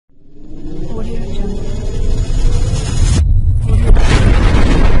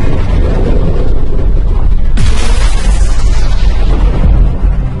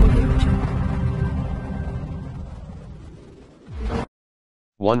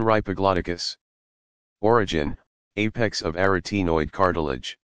1 Epiglottis. Origin, apex of arytenoid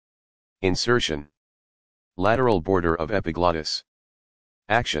cartilage. Insertion. Lateral border of epiglottis.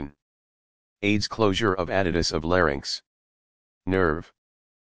 Action. Aids closure of additus of larynx. Nerve.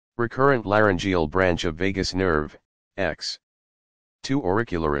 Recurrent laryngeal branch of vagus nerve, X. 2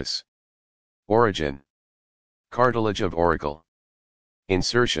 Auricularis. Origin. Cartilage of auricle.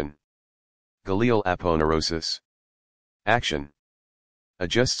 Insertion. Galeal aponeurosis. Action.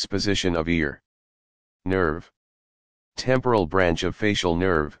 Adjusts position of ear. Nerve. Temporal branch of facial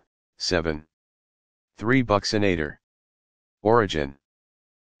nerve, 7. 3 Buccinator. Origin.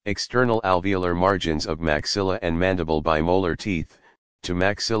 External alveolar margins of maxilla and mandible by molar teeth, to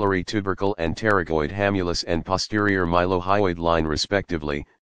maxillary tubercle and pterygoid hamulus and posterior mylohyoid line respectively,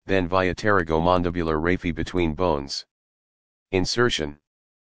 then via pterygomandibular raphe between bones. Insertion.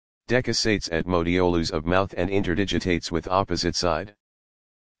 Decussates at modiolus of mouth and interdigitates with opposite side.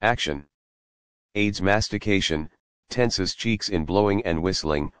 Action. Aids mastication, tenses cheeks in blowing and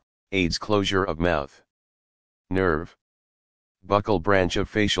whistling, aids closure of mouth. Nerve. Buccal branch of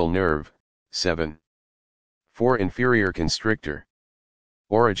facial nerve, 7. 4 Inferior constrictor.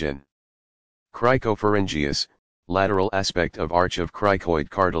 Origin. Cricopharyngeus, lateral aspect of arch of cricoid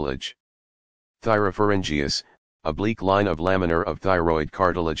cartilage. Thyrapharyngeus, oblique line of laminar of thyroid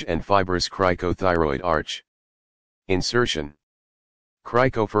cartilage and fibrous cricothyroid arch. Insertion.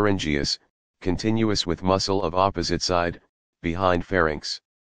 Cricopharyngeus, continuous with muscle of opposite side, behind pharynx.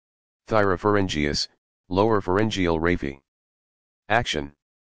 Thyrapharyngeus, lower pharyngeal raphe. Action.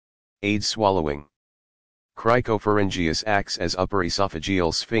 Aids swallowing. Cricopharyngeus acts as upper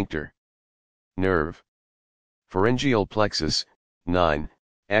esophageal sphincter. Nerve. Pharyngeal plexus, 9,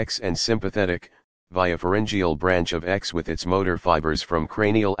 X and sympathetic, via pharyngeal branch of X with its motor fibers from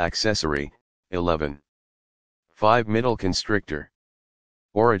cranial accessory, 11. 5 Middle constrictor.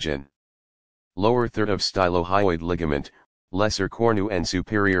 Origin. Lower third of stylohyoid ligament, lesser cornu and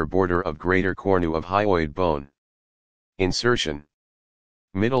superior border of greater cornu of hyoid bone. Insertion.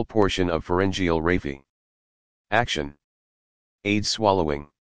 Middle portion of pharyngeal raphe. Action. Aids swallowing.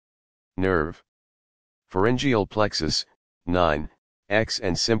 Nerve. Pharyngeal plexus, 9, X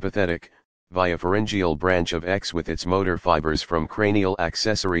and sympathetic, via pharyngeal branch of X with its motor fibers from cranial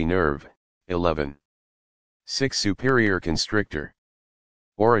accessory nerve, 11. 6 Superior constrictor.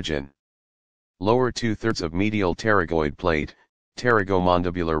 Origin. Lower 2/3 of medial pterygoid plate,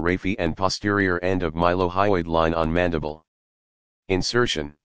 pterygomandibular raphe and posterior end of mylohyoid line on mandible.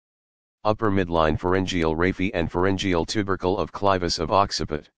 Insertion. Upper midline pharyngeal raphe and pharyngeal tubercle of clivus of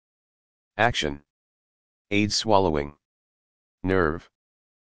occiput. Action. Aids swallowing. Nerve.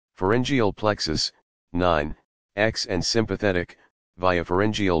 Pharyngeal plexus, 9, X and sympathetic, via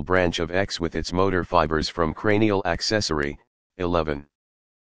pharyngeal branch of X with its motor fibers from cranial accessory, 11.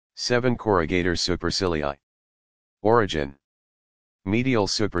 7 Corrugator supercilii. Origin. Medial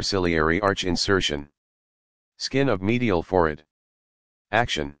superciliary arch insertion. Skin of medial forehead.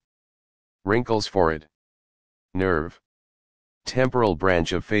 Action. Wrinkles forehead. Nerve. Temporal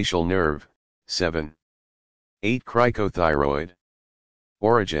branch of facial nerve, 7. 8 Cricothyroid.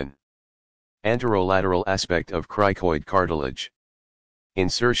 Origin. Anterolateral aspect of cricoid cartilage.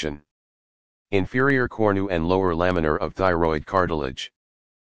 Insertion. Inferior cornu and lower laminar of thyroid cartilage.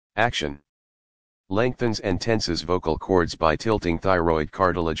 Action. Lengthens and tenses vocal cords by tilting thyroid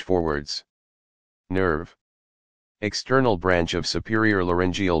cartilage forwards. Nerve. External branch of superior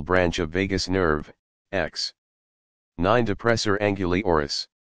laryngeal branch of vagus nerve, X. 9 Depressor anguli oris.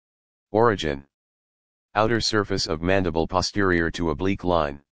 Origin. Outer surface of mandible posterior to oblique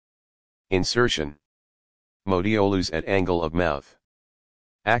line. Insertion. Modiolus at angle of mouth.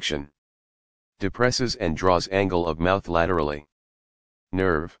 Action. Depresses and draws angle of mouth laterally.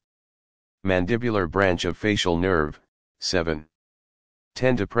 Nerve. Mandibular branch of facial nerve, 7.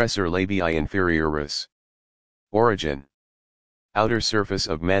 10 Depressor labii inferioris. Origin. Outer surface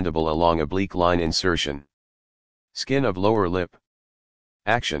of mandible along oblique line insertion. Skin of lower lip.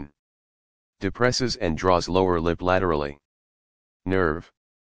 Action. Depresses and draws lower lip laterally. Nerve.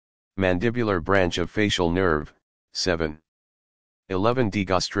 Mandibular branch of facial nerve, 7. 11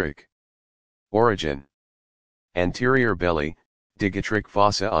 Digastric. Origin. Anterior belly, digastric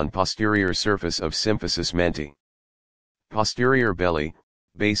fossa on posterior surface of symphysis menti. Posterior belly,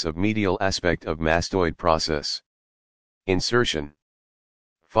 base of medial aspect of mastoid process. Insertion.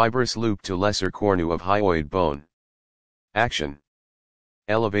 Fibrous loop to lesser cornu of hyoid bone. Action.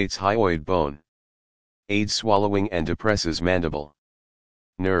 Elevates hyoid bone. Aids swallowing and depresses mandible.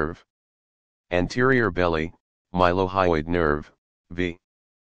 Nerve. Anterior belly, mylohyoid nerve, V.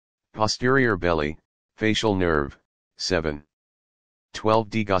 Posterior belly, facial nerve, 7. 12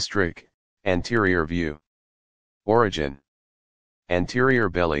 digastric, anterior view. Origin. Anterior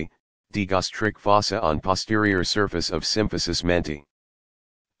belly, digastric fossa on posterior surface of symphysis menti.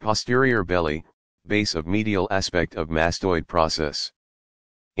 Posterior belly, base of medial aspect of mastoid process.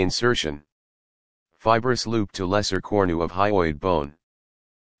 Insertion. Fibrous loop to lesser cornu of hyoid bone.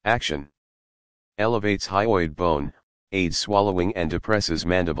 Action. Elevates hyoid bone, aids swallowing and depresses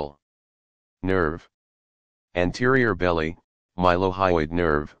mandible. Nerve. Anterior belly, mylohyoid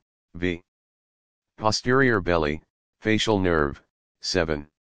nerve, V. Posterior belly, facial nerve, 7.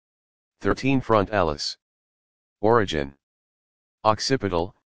 13 frontalis. Origin.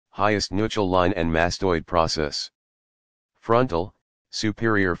 Occipital, highest nuchal line and mastoid process. Frontal,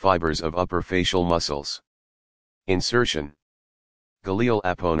 superior fibers of upper facial muscles. Insertion. Galeal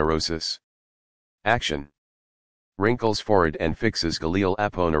aponeurosis. Action. Wrinkles forehead and fixes Galeal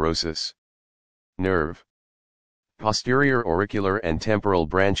aponeurosis. Nerve. Posterior auricular and temporal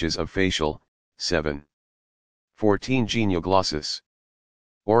branches of facial, 7. 14 genioglossus.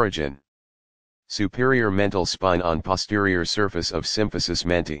 Origin. Superior mental spine on posterior surface of symphysis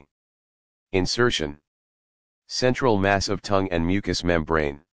menti. Insertion. Central mass of tongue and mucous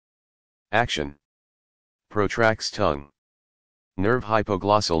membrane. Action. Protracts tongue. Nerve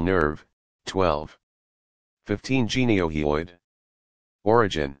hypoglossal nerve, 12. 15 geniohyoid.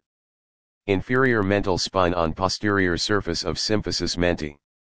 Origin. Inferior mental spine on posterior surface of symphysis menti.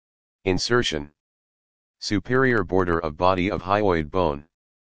 Insertion. Superior border of body of hyoid bone.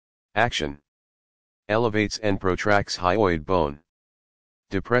 Action. Elevates and protracts hyoid bone.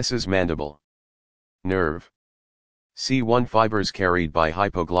 Depresses mandible. Nerve. C1 fibers carried by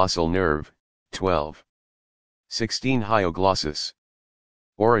hypoglossal nerve, 12. 16 hyoglossus.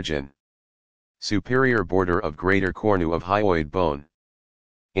 Origin. Superior border of greater cornu of hyoid bone.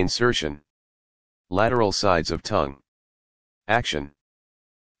 Insertion. Lateral sides of tongue. Action.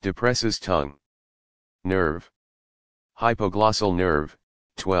 Depresses tongue. Nerve. Hypoglossal nerve,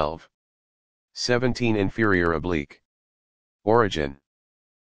 12. 17 inferior oblique. Origin.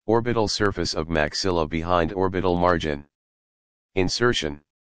 Orbital surface of maxilla behind orbital margin. Insertion.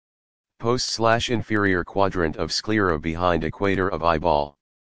 Post/inferior quadrant of sclera behind equator of eyeball.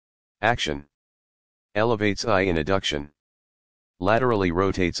 Action. Elevates eye in adduction. Laterally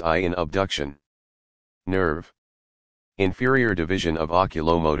rotates eye in abduction. Nerve. Inferior division of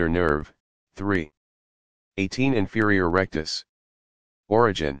oculomotor nerve, 3. 18 inferior rectus.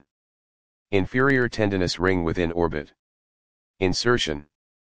 Origin. Inferior tendinous ring within orbit. Insertion.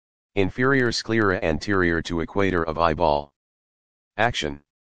 Inferior sclera anterior to equator of eyeball. Action.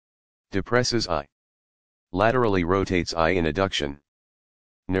 Depresses eye. Laterally rotates eye in adduction.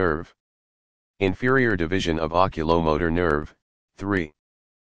 Nerve. Inferior division of oculomotor nerve, 3.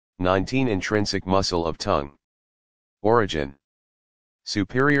 19 intrinsic muscle of tongue. Origin.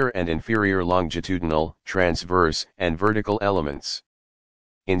 Superior and inferior longitudinal, transverse, and vertical elements.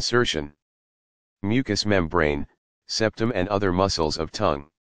 Insertion. Mucous membrane, septum and other muscles of tongue.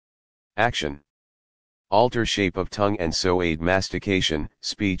 Action. Alter shape of tongue and so aid mastication,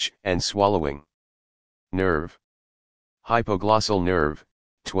 speech, and swallowing. Nerve. Hypoglossal nerve,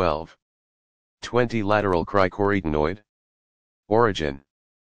 12. 20 lateral cricoarytenoid. Origin.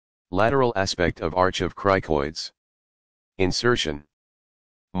 Lateral aspect of arch of cricoids. Insertion.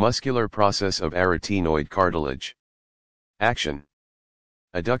 Muscular process of arytenoid cartilage. Action.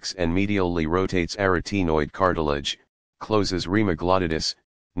 Adducts and medially rotates arytenoid cartilage, closes rhemoglottis,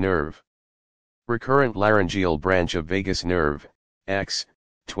 nerve. Recurrent laryngeal branch of vagus nerve, X,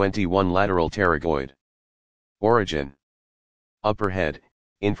 21 lateral pterygoid. Origin. Upper head,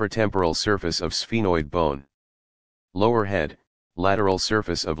 infratemporal surface of sphenoid bone. Lower head, lateral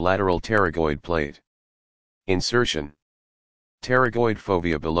surface of lateral pterygoid plate. Insertion. Pterygoid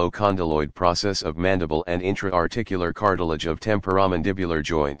fovea below condyloid process of mandible and intra-articular cartilage of temporomandibular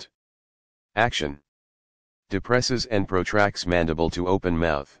joint. Action. Depresses and protracts mandible to open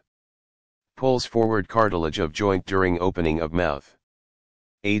mouth. Pulls forward cartilage of joint during opening of mouth.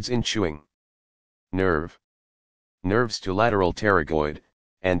 Aids in chewing. Nerve. Nerves to lateral pterygoid,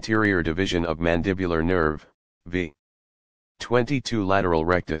 anterior division of mandibular nerve, V. 22 lateral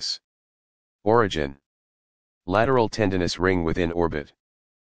rectus. Origin. Lateral tendinous ring within orbit.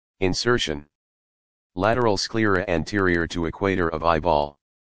 Insertion. Lateral sclera anterior to equator of eyeball.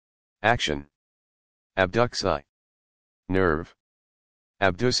 Action. Abducts eye. Nerve.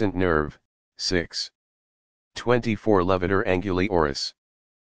 Abducent nerve, 6. 24 levator anguli oris.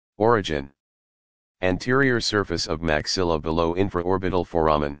 Origin. Anterior surface of maxilla below infraorbital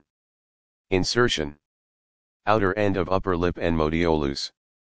foramen. Insertion. Outer end of upper lip and modiolus.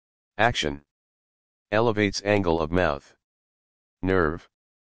 Action. Elevates angle of mouth. Nerve.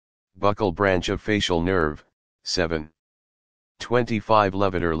 Buccal branch of facial nerve, 7. 25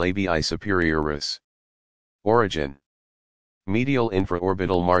 levator labii superioris. Origin. Medial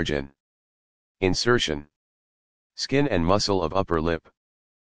infraorbital margin. Insertion. Skin and muscle of upper lip.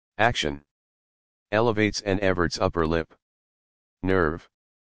 Action. Elevates and everts upper lip. Nerve.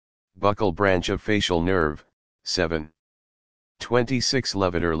 Buccal branch of facial nerve, 7. 26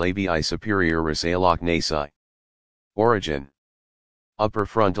 levator labii superioris aloc nasi. Origin. Upper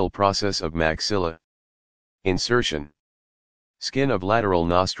frontal process of maxilla. Insertion. Skin of lateral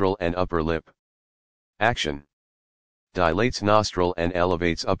nostril and upper lip. Action. Dilates nostril and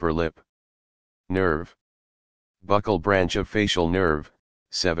elevates upper lip. Nerve. Buccal branch of facial nerve,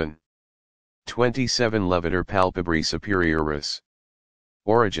 7. 27 levator palpebri superioris.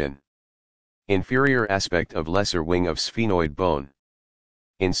 Origin. Inferior aspect of lesser wing of sphenoid bone.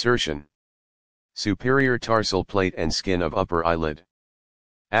 Insertion. Superior tarsal plate and skin of upper eyelid.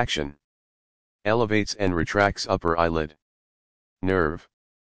 Action. Elevates and retracts upper eyelid. Nerve.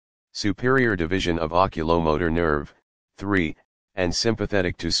 Superior division of oculomotor nerve, 3, and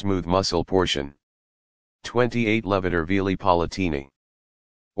sympathetic to smooth muscle portion. 28 levator villi palatini.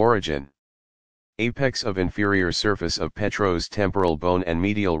 Origin. Apex of inferior surface of Petrous temporal bone and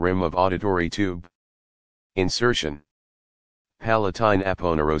medial rim of auditory tube. Insertion. Palatine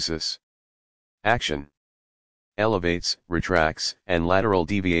aponeurosis. Action. Elevates, retracts, and lateral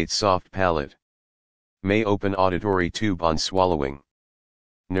deviates soft palate. May open auditory tube on swallowing.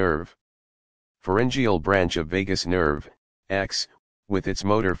 Nerve. Pharyngeal branch of vagus nerve, X, with its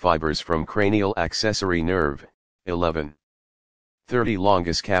motor fibers from cranial accessory nerve, 11. 30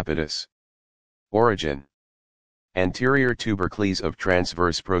 longus capitis. Origin. Anterior tubercles of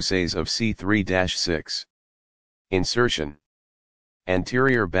transverse process of C3-6. Insertion.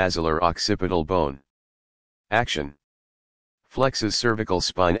 Anterior basilar occipital bone. Action. Flexes cervical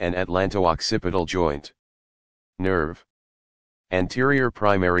spine and atlanto-occipital joint. Nerve. Anterior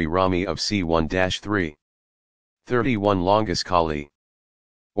primary rami of C1-3. 31 longus colli.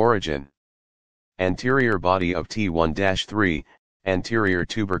 Origin. Anterior body of T1-3, anterior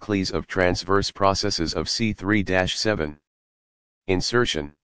tubercles of transverse processes of C3-7.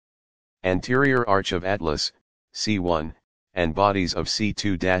 Insertion. Anterior arch of atlas, C1, and bodies of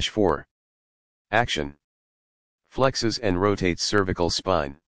C2-4. Action. Flexes and rotates cervical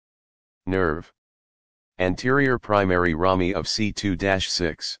spine. Nerve. Anterior primary rami of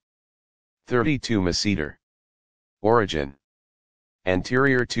C2-6. 32 masseter. Origin.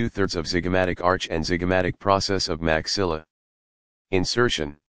 Anterior 2/3 of zygomatic arch and zygomatic process of maxilla.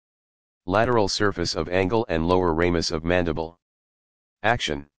 Insertion. Lateral surface of angle and lower ramus of mandible.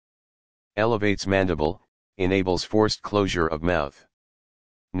 Action. Elevates mandible, enables forced closure of mouth.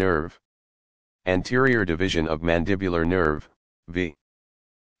 Nerve. Anterior division of mandibular nerve, V.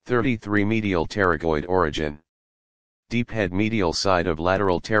 33 medial pterygoid origin. Deep head medial side of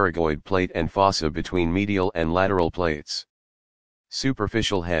lateral pterygoid plate and fossa between medial and lateral plates.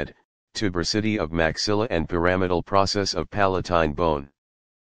 Superficial head, tuberosity of maxilla and pyramidal process of palatine bone.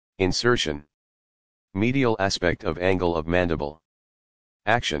 Insertion. Medial aspect of angle of mandible.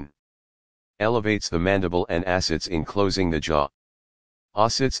 Action. Elevates the mandible and assits in closing the jaw.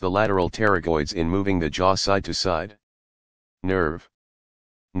 Assits the lateral pterygoids in moving the jaw side to side. Nerve.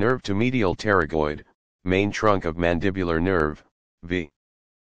 Nerve to medial pterygoid, main trunk of mandibular nerve, V.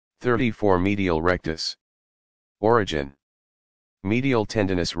 34 medial rectus. Origin. Medial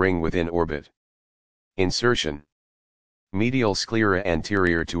tendinous ring within orbit. Insertion. Medial sclera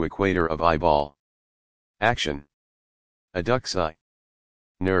anterior to equator of eyeball. Action. Adducti.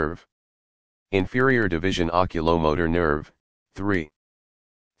 Nerve. Inferior division oculomotor nerve, 3.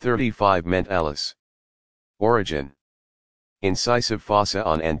 35 mentalis. Origin. Incisive fossa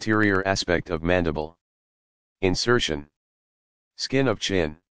on anterior aspect of mandible. Insertion. Skin of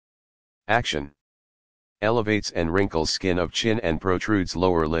chin. Action. Elevates and wrinkles skin of chin and protrudes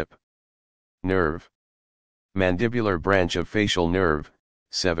lower lip. Nerve. Mandibular branch of facial nerve,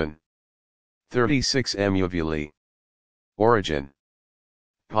 7. 36 uvuli. Origin.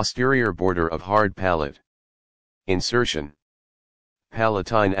 Posterior border of hard palate. Insertion.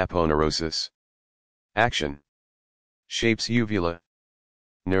 Palatine aponeurosis. Action. Shapes uvula.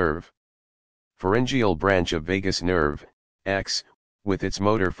 Nerve. Pharyngeal branch of vagus nerve, X, with its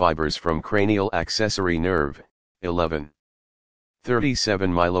motor fibers from cranial accessory nerve, 11.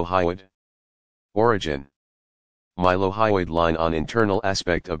 37 mylohyoid. Origin. Mylohyoid line on internal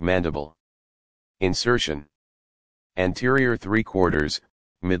aspect of mandible. Insertion. Anterior 3/4,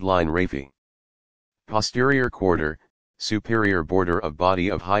 midline raphe. Posterior quarter, superior border of body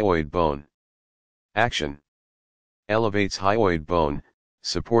of hyoid bone. Action. Elevates hyoid bone,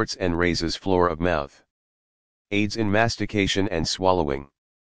 supports and raises floor of mouth. Aids in mastication and swallowing.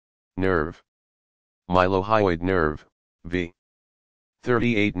 Nerve. Mylohyoid nerve, v.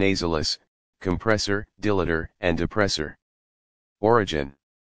 38 nasalis, compressor, dilator, and depressor. Origin.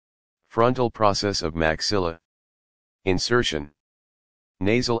 Frontal process of maxilla. Insertion.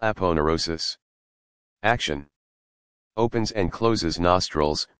 Nasal aponeurosis. Action. Opens and closes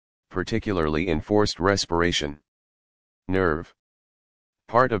nostrils, particularly in forced respiration. Nerve.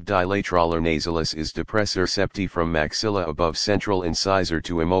 Part of dilatralar nasalis is depressor septi from maxilla above central incisor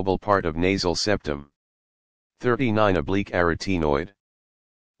to immobile part of nasal septum. 39 arytenoid.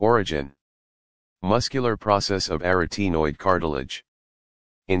 Origin. Muscular process of arytenoid cartilage.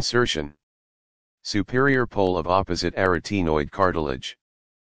 Insertion. Superior pole of opposite arytenoid cartilage.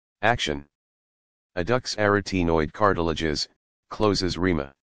 Action. Adducts arytenoid cartilages, closes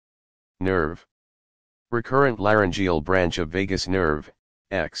rima. Nerve. Recurrent laryngeal branch of vagus nerve,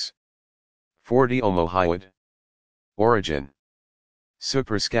 X. 40 molar. Origin.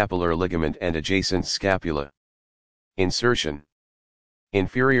 Suprascapular ligament and adjacent scapula. Insertion.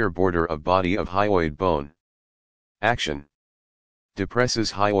 Inferior border of body of hyoid bone. Action.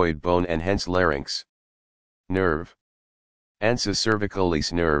 Depresses hyoid bone and hence larynx. Nerve. Ansa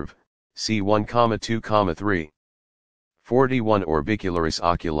cervicalis nerve, C1, 2, 3. 41 orbicularis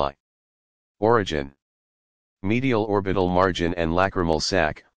oculi. Origin. Medial orbital margin and lacrimal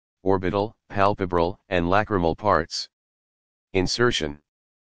sac, orbital, palpebral, and lacrimal parts. Insertion.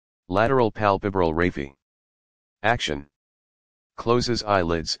 Lateral palpebral raphe. Action. Closes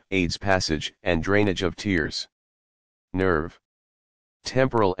eyelids, aids passage and drainage of tears. Nerve.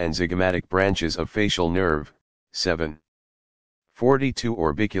 Temporal and zygomatic branches of facial nerve, 7. 42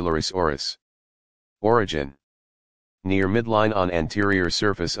 orbicularis oris. Origin. Near midline on anterior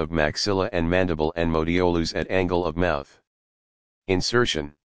surface of maxilla and mandible and modiolus at angle of mouth.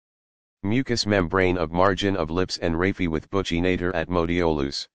 Insertion. Mucous membrane of margin of lips and raphe with buccinator at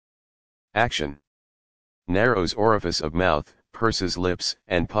modiolus. Action. Narrows orifice of mouth, purses lips,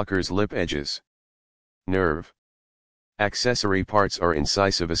 and puckers lip edges. Nerve. Accessory parts are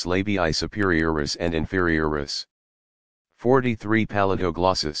incisivus labii superioris and inferioris. 43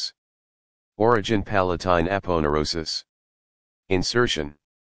 paladoglossus. Origin palatine aponeurosis. Insertion.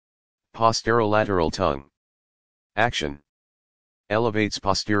 Posterolateral tongue. Action. Elevates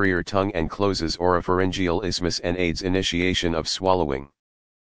posterior tongue and closes oropharyngeal isthmus and aids initiation of swallowing.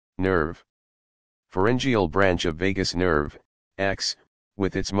 Nerve. Pharyngeal branch of vagus nerve, X,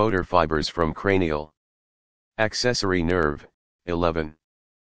 with its motor fibers from cranial. Accessory nerve, 11.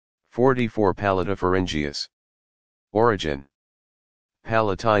 44 palatopharyngeus. Origin.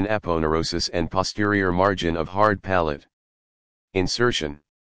 Palatine aponeurosis and posterior margin of hard palate. Insertion.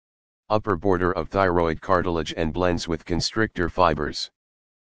 Upper border of thyroid cartilage and blends with constrictor fibers.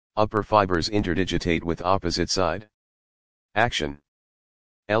 Upper fibers interdigitate with opposite side. Action.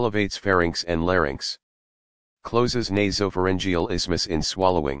 Elevates pharynx and larynx. Closes nasopharyngeal isthmus in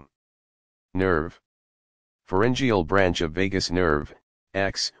swallowing. Nerve. Pharyngeal branch of vagus nerve,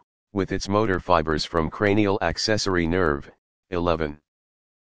 X, with its motor fibers from cranial accessory nerve, 11.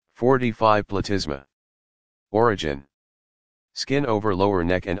 45 platysma. Origin. Skin over lower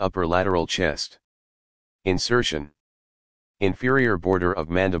neck and upper lateral chest. Insertion. Inferior border of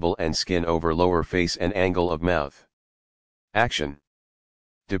mandible and skin over lower face and angle of mouth. Action.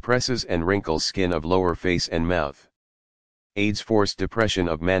 Depresses and wrinkles skin of lower face and mouth. Aids forced depression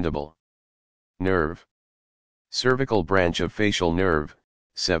of mandible. Nerve. Cervical branch of facial nerve,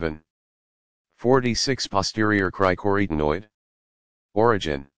 7. 46 posterior cricoarytenoid.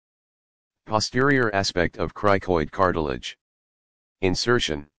 Origin. Posterior aspect of cricoid cartilage.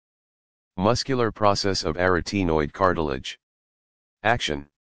 Insertion. Muscular process of arytenoid cartilage. Action.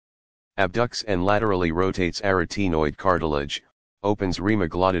 Abducts and laterally rotates arytenoid cartilage, opens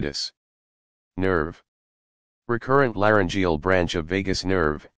epiglottis. Nerve. Recurrent laryngeal branch of vagus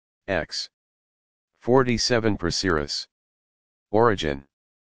nerve, X. 47 procerus. Origin.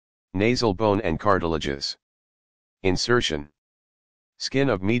 Nasal bone and cartilages. Insertion. Skin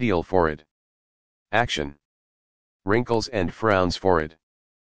of medial forehead. Action. Wrinkles and frowns forehead.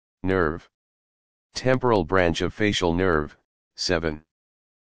 Nerve. Temporal branch of facial nerve, 7.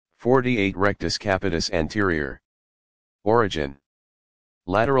 48 rectus capitis anterior. Origin.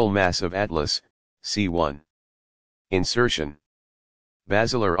 Lateral mass of atlas, C1. Insertion.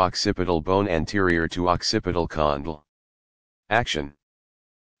 Basilar occipital bone anterior to occipital condyle. Action.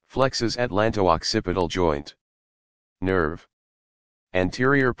 Flexes atlanto-occipital joint. Nerve.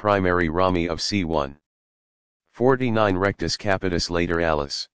 Anterior primary rami of C1. 49 rectus capitis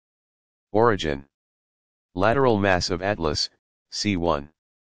lateralis. Origin. Lateral mass of atlas, C1.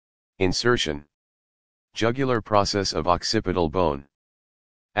 Insertion. Jugular process of occipital bone.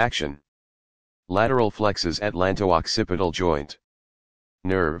 Action. Lateral flexes atlanto-occipital joint.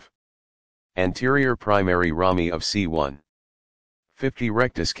 Nerve. Anterior primary rami of C1. 50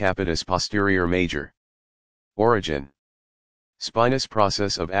 rectus capitis posterior major. Origin. Spinous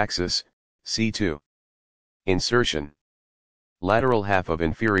process of axis, C2. Insertion. Lateral half of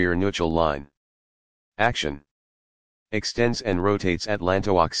inferior nuchal line. Action. Extends and rotates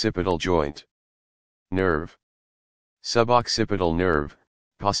atlanto-occipital joint. Nerve. Suboccipital nerve,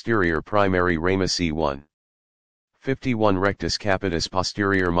 posterior primary rama C1. 51 rectus capitis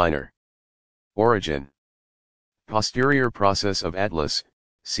posterior minor. Origin. Posterior process of atlas,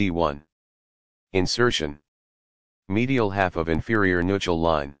 C1. Insertion. Medial half of inferior nuchal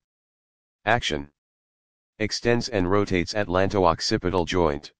line. Action. Extends and rotates atlanto-occipital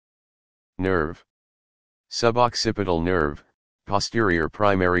joint. Nerve. Suboccipital nerve, posterior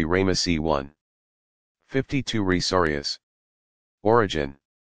primary rama C1. 52 risarius. Origin.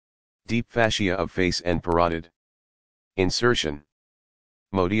 Deep fascia of face and parotid. Insertion.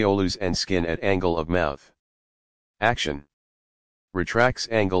 Modiolus and skin at angle of mouth. Action. Retracts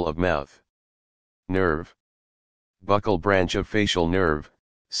angle of mouth. Nerve. Buccal branch of facial nerve,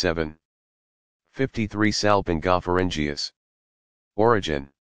 7. 53 salpingopharyngeus. Origin.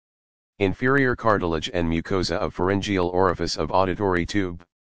 Inferior cartilage and mucosa of pharyngeal orifice of auditory tube.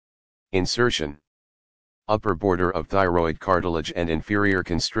 Insertion. Upper border of thyroid cartilage and inferior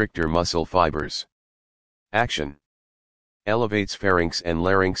constrictor muscle fibers. Action. Elevates pharynx and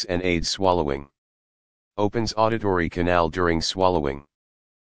larynx and aids swallowing. Opens auditory canal during swallowing.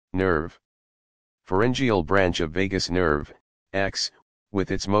 Nerve. Pharyngeal branch of vagus nerve, X, with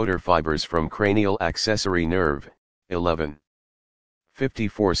its motor fibers from cranial accessory nerve, 11.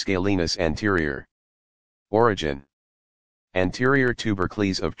 54 scalenus anterior. Origin. Anterior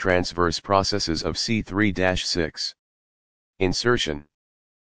tubercles of transverse processes of C3-6. Insertion.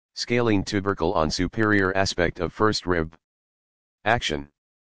 Scalene tubercle on superior aspect of first rib. Action.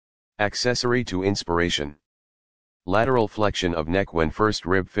 Accessory to inspiration. Lateral flexion of neck when first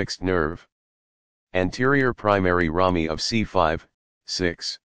rib fixed nerve. Anterior primary rami of C5,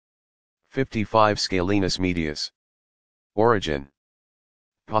 6. 55 scalenus medius. Origin.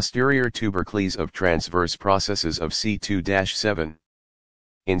 Posterior tubercles of transverse processes of C2-7.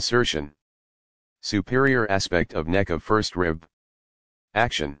 Insertion. Superior aspect of neck of first rib.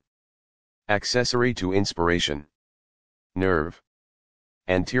 Action. Accessory to inspiration. Nerve.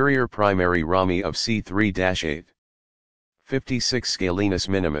 Anterior primary rami of C3-8. 56 scalenus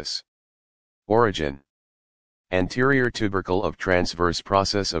minimus. Origin. Anterior tubercle of transverse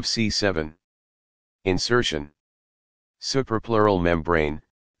process of C7. Insertion. Suprapleural membrane,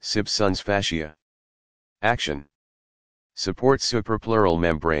 Sibson's fascia. Action. Supports suprapleural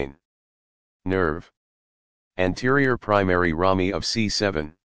membrane. Nerve. Anterior primary rami of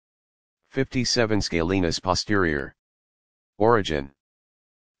C7. 57 scalenus posterior. Origin.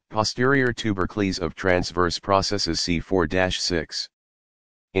 Posterior tubercles of transverse processes C4-6.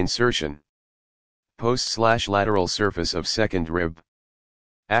 Insertion. Post/lateral surface of second rib.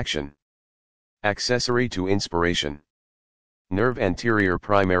 Action. Accessory to inspiration. Nerve anterior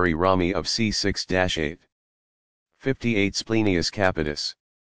primary rami of C6-8. 58 splenius capitis.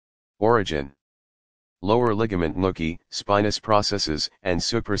 Origin. Lower ligament nuchae, spinous processes, and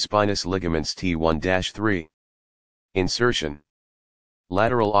supraspinous ligaments T1-3. Insertion.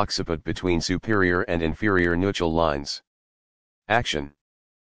 Lateral occiput between superior and inferior nuchal lines. Action.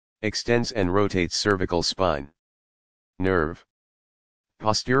 Extends and rotates cervical spine. Nerve.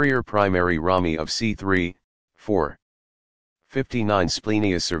 Posterior primary rami of C3, 4. 59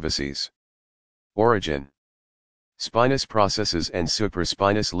 splenius cervices. Origin. Spinous processes and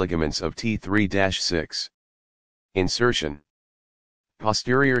supraspinous ligaments of T3-6. Insertion.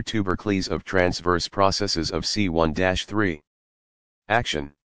 Posterior tubercles of transverse processes of C1-3.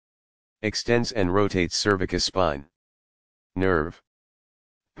 Action. Extends and rotates cervicus spine. Nerve.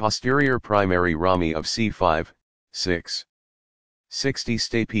 Posterior primary rami of C5, 6. 60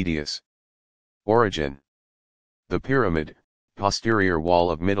 stapedius. Origin. The pyramid, posterior wall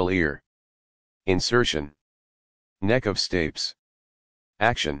of middle ear. Insertion. Neck of stapes.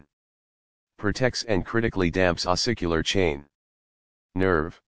 Action. Protects and critically damps ossicular chain.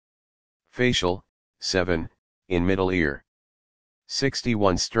 Nerve. Facial, 7, in middle ear.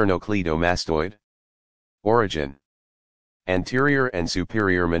 61 sternocleidomastoid. Origin. Anterior and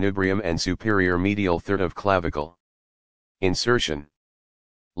superior manubrium and superior medial third of clavicle. Insertion.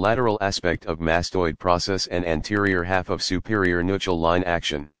 Lateral aspect of mastoid process and anterior half of superior nuchal line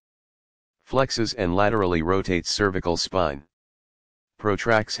action. Flexes and laterally rotates cervical spine.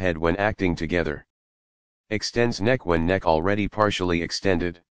 Protracts head when acting together. Extends neck when neck already partially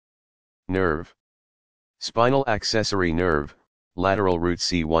extended. Nerve. Spinal accessory nerve, lateral root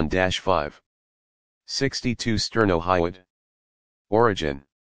C1-5. 62 sternohyoid. Origin.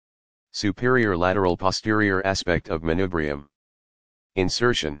 Superior lateral posterior aspect of manubrium.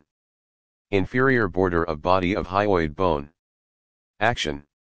 Insertion. Inferior border of body of hyoid bone. Action.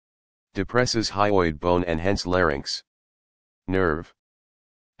 Depresses hyoid bone and hence larynx. Nerve.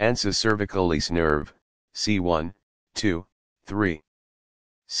 Ansa cervicalis nerve, C1, 2, 3.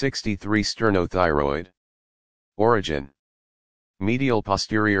 63 sternothyroid. Origin. Medial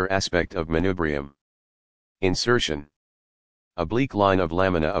posterior aspect of manubrium. Insertion. Oblique line of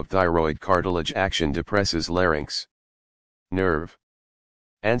lamina of thyroid cartilage. Action depresses larynx. Nerve.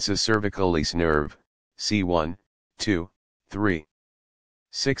 Ansa cervicalis nerve, C1, 2, 3.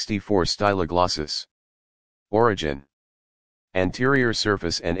 64 styloglossus. Origin. Anterior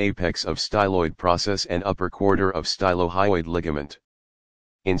surface and apex of styloid process and upper quarter of stylohyoid ligament.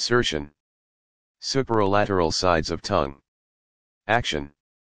 Insertion. Superolateral sides of tongue. Action.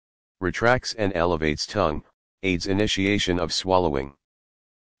 Retracts and elevates tongue, aids initiation of swallowing.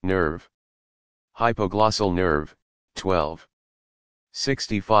 Nerve. Hypoglossal nerve, 12.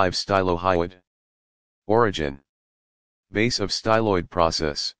 65 stylohyoid. Origin. Base of styloid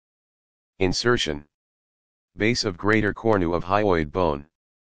process. Insertion. Base of greater cornu of hyoid bone.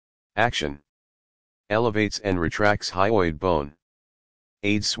 Action. Elevates and retracts hyoid bone.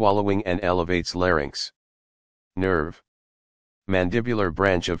 Aids swallowing and elevates larynx. Nerve. Mandibular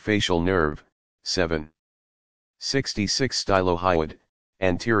branch of facial nerve, 7. 66 stylohyoid,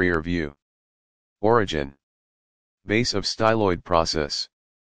 anterior view. Origin. Base of styloid process.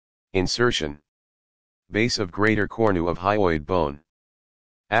 Insertion. Base of greater cornu of hyoid bone.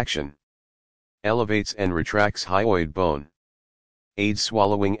 Action. Elevates and retracts hyoid bone. Aids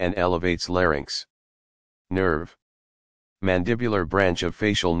swallowing and elevates larynx. Nerve. Mandibular branch of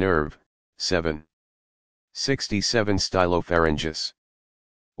facial nerve, 7. 67 stylopharyngeus.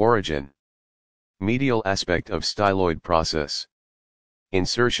 Origin. Medial aspect of styloid process.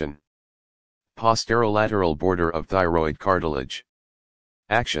 Insertion. Posterolateral border of thyroid cartilage.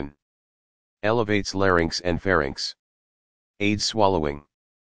 Action. Elevates larynx and pharynx. Aids swallowing.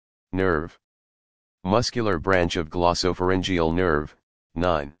 Nerve. Muscular branch of glossopharyngeal nerve,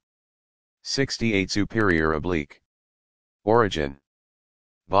 9. 68 superior oblique. Origin.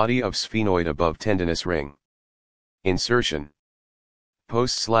 Body of sphenoid above tendinous ring. Insertion.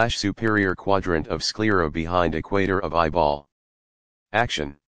 Post/superior quadrant of sclera behind equator of eyeball.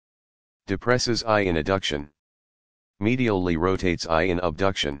 Action. Depresses eye in adduction. Medially rotates eye in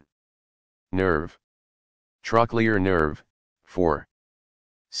abduction. Nerve. Trochlear nerve, 4.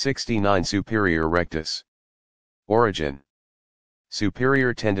 69 superior rectus. Origin.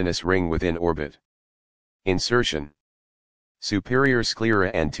 Superior tendinous ring within orbit. Insertion. Superior sclera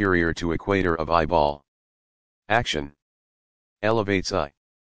anterior to equator of eyeball. Action. Elevates eye.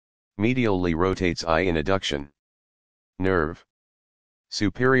 Medially rotates eye in adduction. Nerve.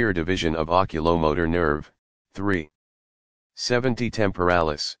 Superior division of oculomotor nerve, 3. 70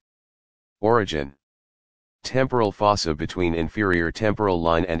 temporalis. Origin. Temporal fossa between inferior temporal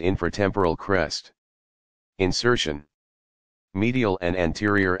line and infratemporal crest. Insertion. Medial and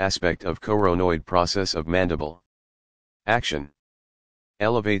anterior aspect of coronoid process of mandible. Action.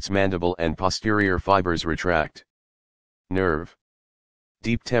 Elevates mandible and posterior fibers retract. Nerve.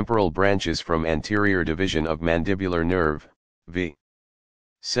 Deep temporal branches from anterior division of mandibular nerve, v.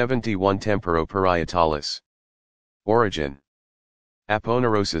 71 temporoparietalis. Origin.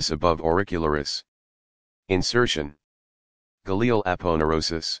 Aponeurosis above auricularis. Insertion. Galeal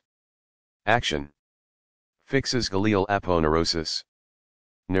aponeurosis. Action. Fixes Galeal aponeurosis.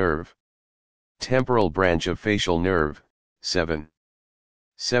 Nerve. Temporal branch of facial nerve, 7.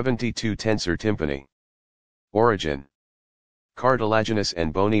 72 tensor tympani. Origin. Cartilaginous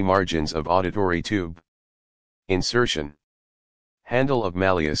and bony margins of auditory tube. Insertion. Handle of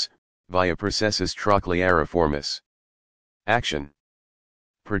malleus, via processus trochleariformis. Action.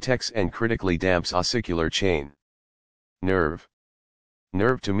 Protects and critically damps ossicular chain. Nerve.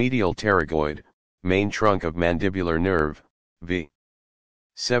 Nerve to medial pterygoid, main trunk of mandibular nerve, v.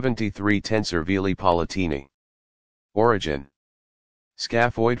 73 tensor veli palatini. Origin.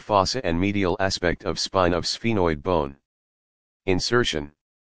 Scaphoid fossa and medial aspect of spine of sphenoid bone. Insertion.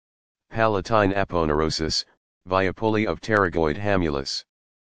 Palatine aponeurosis, via pulley of pterygoid hamulus.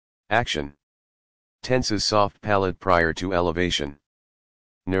 Action. Tenses soft palate prior to elevation.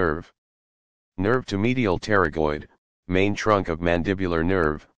 Nerve. Nerve to medial pterygoid, main trunk of mandibular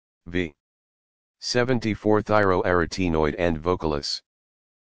nerve, v. 74 Thyroarytenoid and vocalus.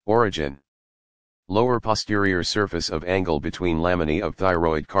 Origin. Lower posterior surface of angle between laminae of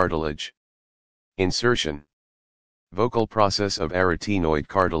thyroid cartilage. Insertion. Vocal process of arytenoid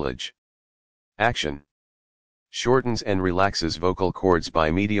cartilage. Action. Shortens and relaxes vocal cords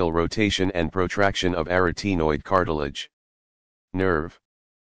by medial rotation and protraction of arytenoid cartilage. Nerve.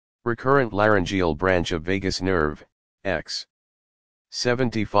 Recurrent laryngeal branch of vagus nerve, X.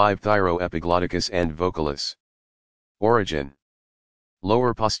 75 Thyroepiglotticus and vocalus. Origin.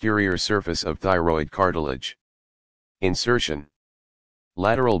 Lower posterior surface of thyroid cartilage. Insertion.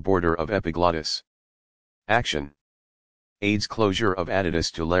 Lateral border of epiglottis. Action. Aids closure of additus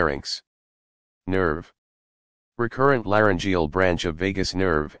to larynx. Nerve. Recurrent laryngeal branch of vagus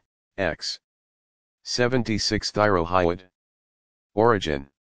nerve, X. 76 Thyrohyoid. Origin.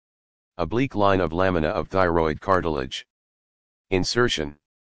 Oblique line of lamina of thyroid cartilage. Insertion.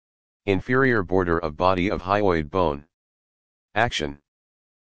 Inferior border of body of hyoid bone. Action.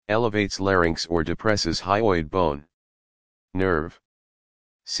 Elevates larynx or depresses hyoid bone. Nerve.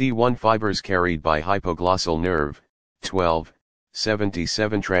 C1 fibers carried by hypoglossal nerve, 12,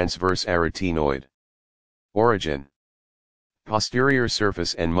 77 transverse arytenoid. Origin. Posterior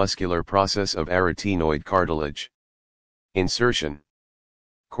surface and muscular process of arytenoid cartilage. Insertion.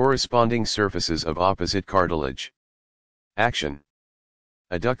 Corresponding surfaces of opposite cartilage. Action.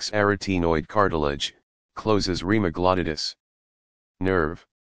 Adducts arytenoid cartilage, closes rhemoglottitis. Nerve.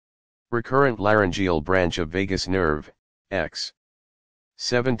 Recurrent laryngeal branch of vagus nerve, X.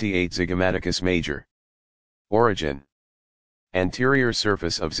 78 Zygomaticus major. Origin. Anterior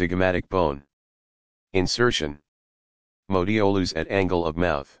surface of zygomatic bone. Insertion. Modiolus at angle of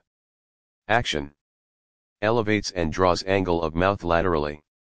mouth. Action. Elevates and draws angle of mouth laterally.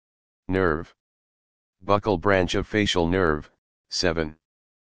 Nerve. Buccal branch of facial nerve, 7.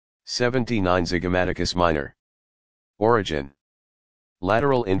 79 Zygomaticus minor. Origin.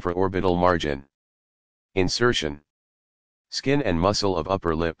 Lateral infraorbital margin. Insertion. Skin and muscle of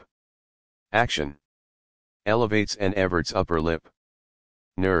upper lip. Action. Elevates and everts upper lip.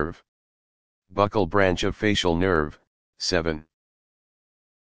 Nerve. Buccal branch of facial nerve, 7.